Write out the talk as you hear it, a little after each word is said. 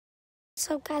What's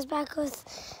up, guys? Back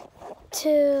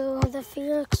to the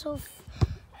Felix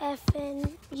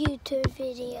Effin YouTube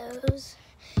videos,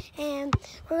 and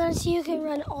we're gonna see who can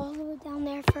run all the way down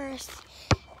there first,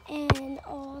 and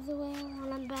all the way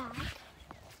around and back,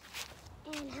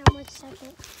 and how much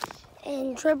second,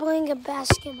 and dribbling a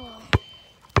basketball.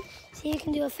 See who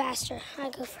can do it faster.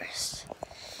 I go first.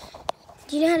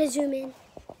 Do you know how to zoom in?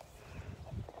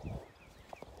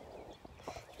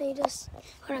 You just,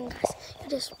 hold on, guys. You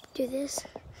just do this.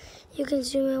 You can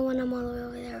zoom in when I'm all the way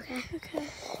over there, okay? Okay.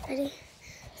 Ready?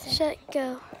 Set,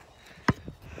 go.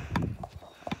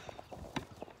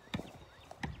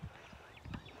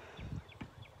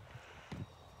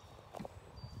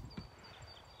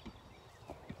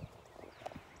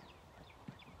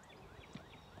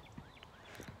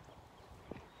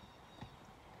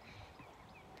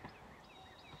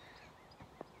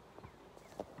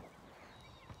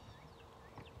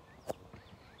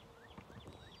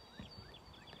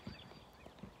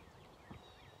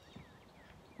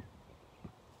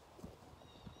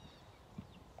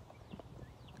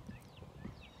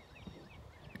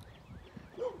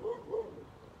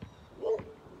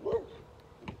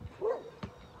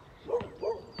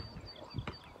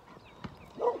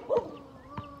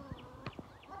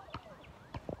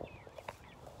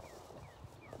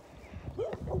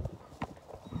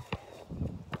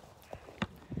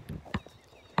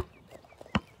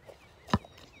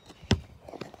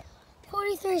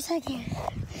 Three seconds.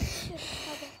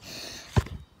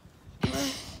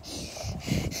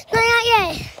 No, not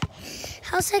yet.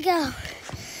 I'll say go.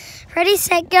 Ready,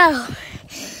 set, go.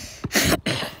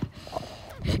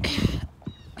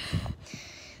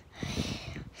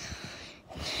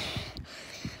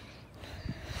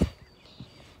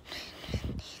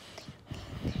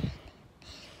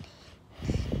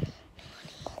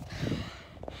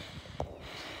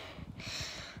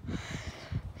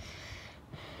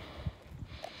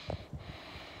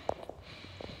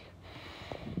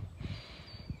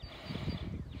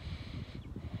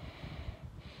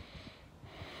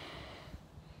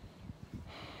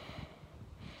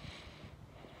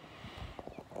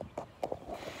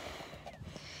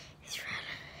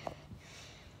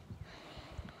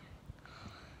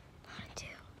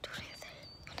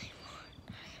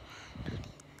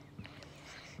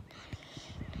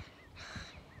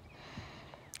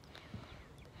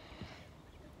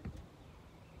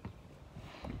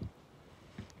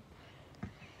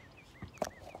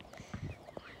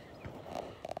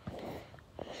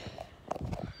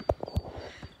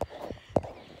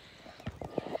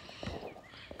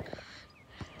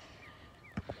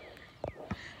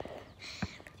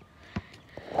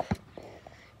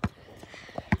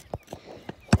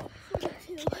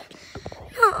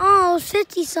 Oh,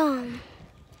 50 some.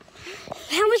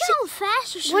 How much? How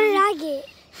fast or something? What did I get?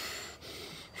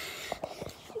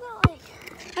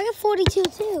 I got 42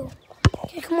 too.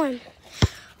 Okay, come on.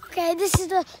 Okay, this is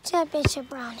the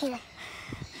championship round here.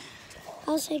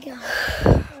 I'll say go.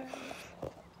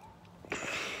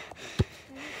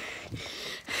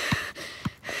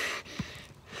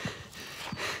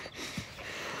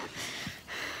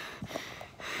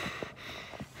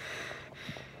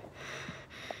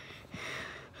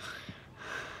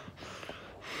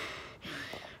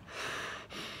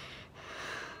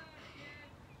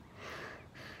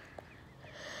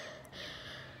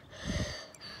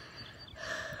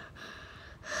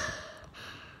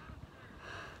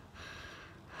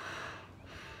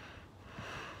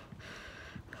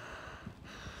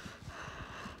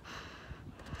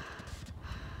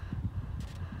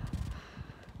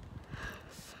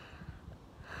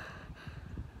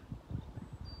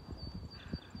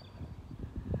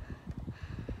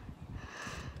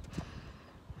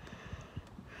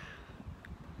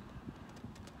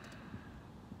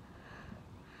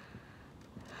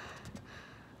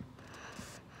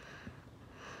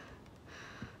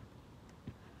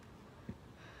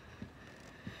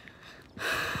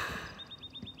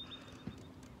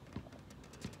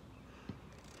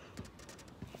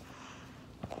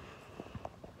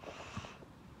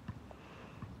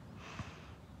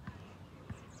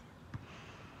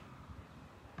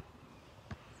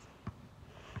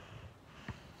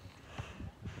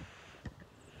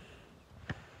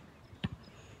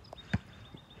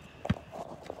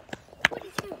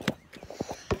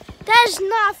 That's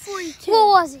not 42. What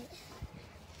was it?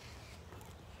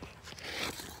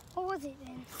 What was it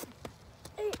then?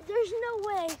 There's no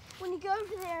way when you go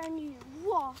over there and you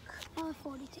walk.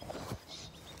 42.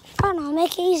 Oh no,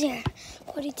 make it easier.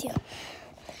 42.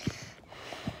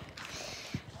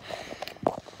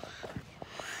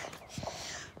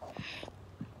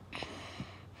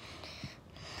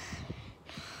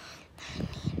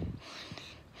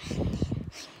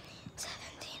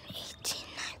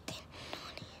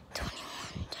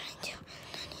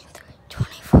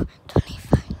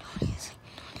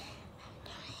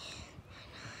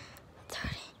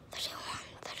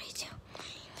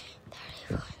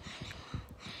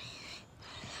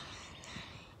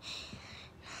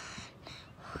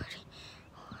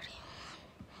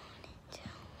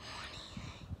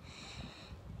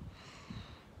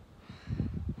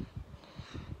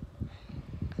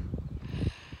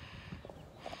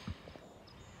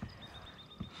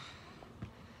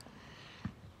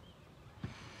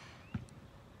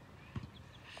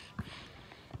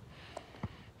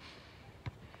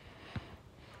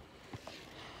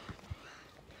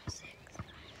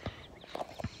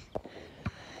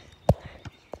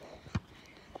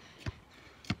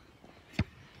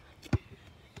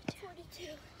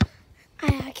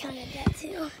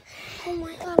 Oh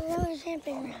my God, another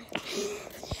camping ground.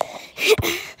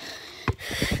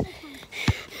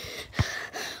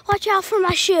 Watch out for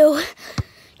my shoe.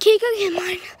 Can you go get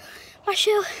mine? My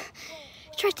shoe.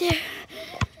 It's right there.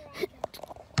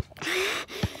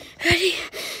 Ready,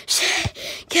 set,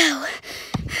 go.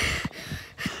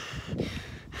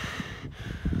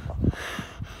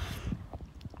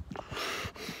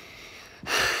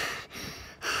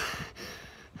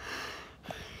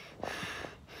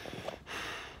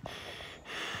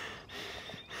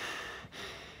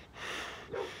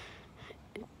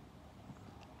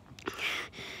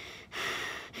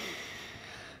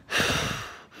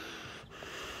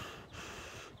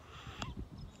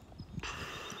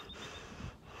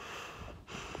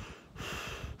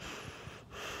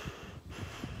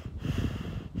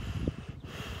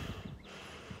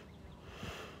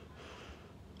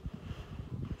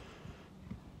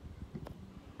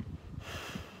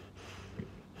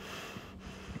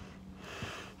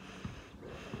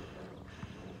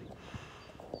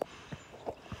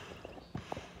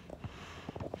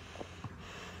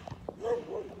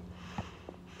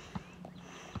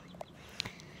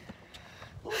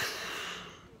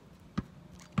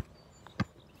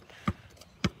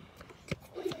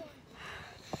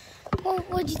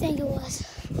 What'd you think it was?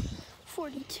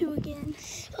 42 again.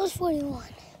 It was 41.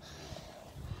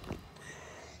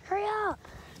 Hurry up.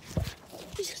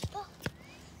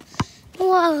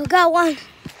 Whoa, got one.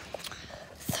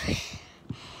 3,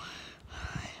 4,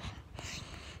 5, 6,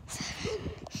 7,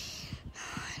 8,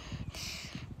 9,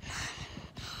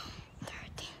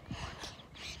 13, 14,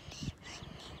 15, 16,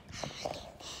 17,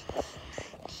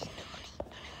 18, 19,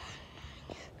 20,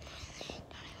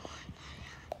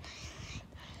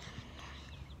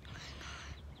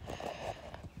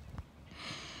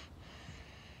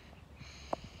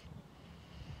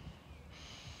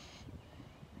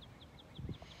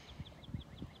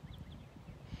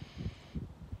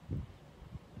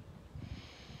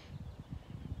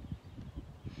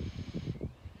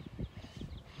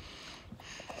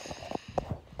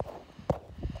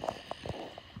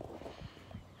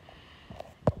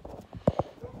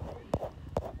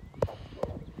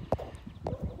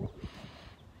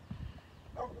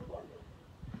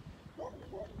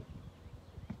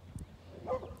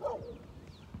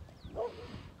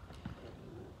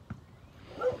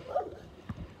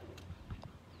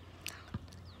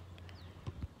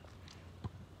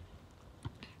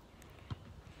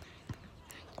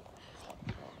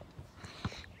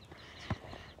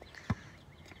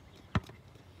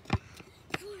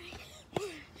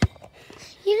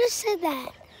 You just said that.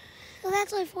 Well,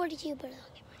 that's like 42, but okay.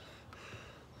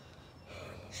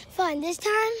 Fine, this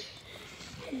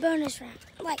time, bonus round.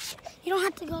 Like, you don't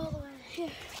have to go all the way here.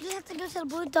 You just have to go to the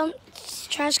blue dump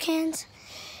trash cans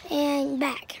and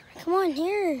back. Come on,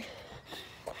 here.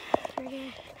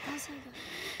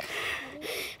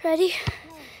 Ready?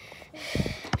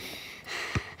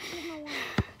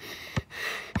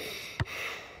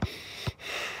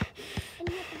 And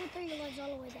you have to go through your legs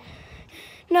all the way down.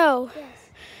 No. Yes.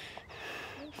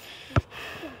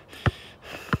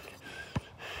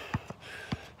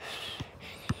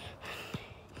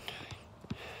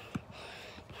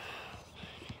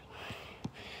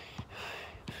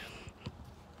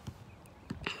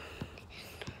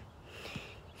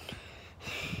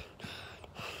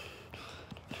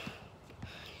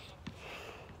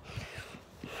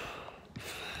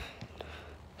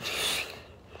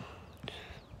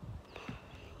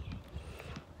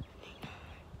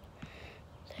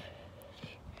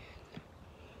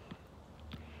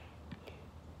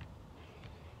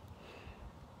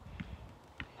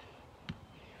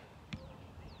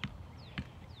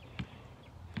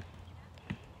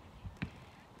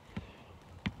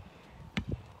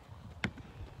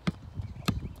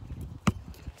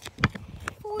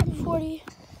 Forty.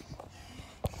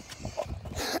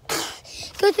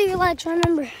 Go through your legs,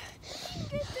 remember. You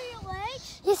didn't go through your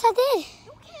legs? Yes, I did.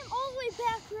 You came all the way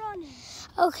back running.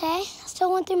 Okay, I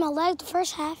still went through my legs the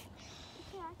first half.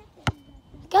 Okay, I got the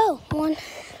back. Go. 1.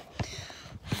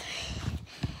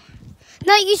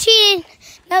 No, you cheated.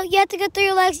 No, you have to go through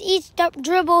your legs each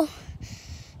dribble.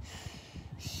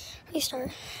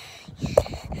 Restart.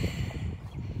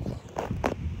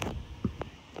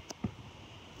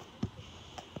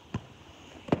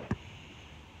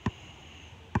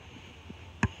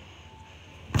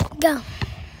 Go.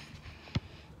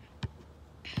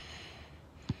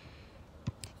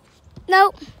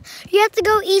 Nope. You have to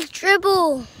go each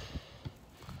dribble.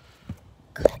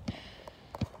 Good.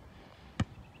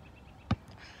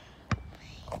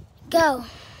 Go.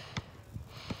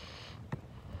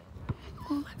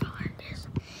 Oh my God, this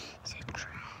is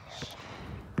trash.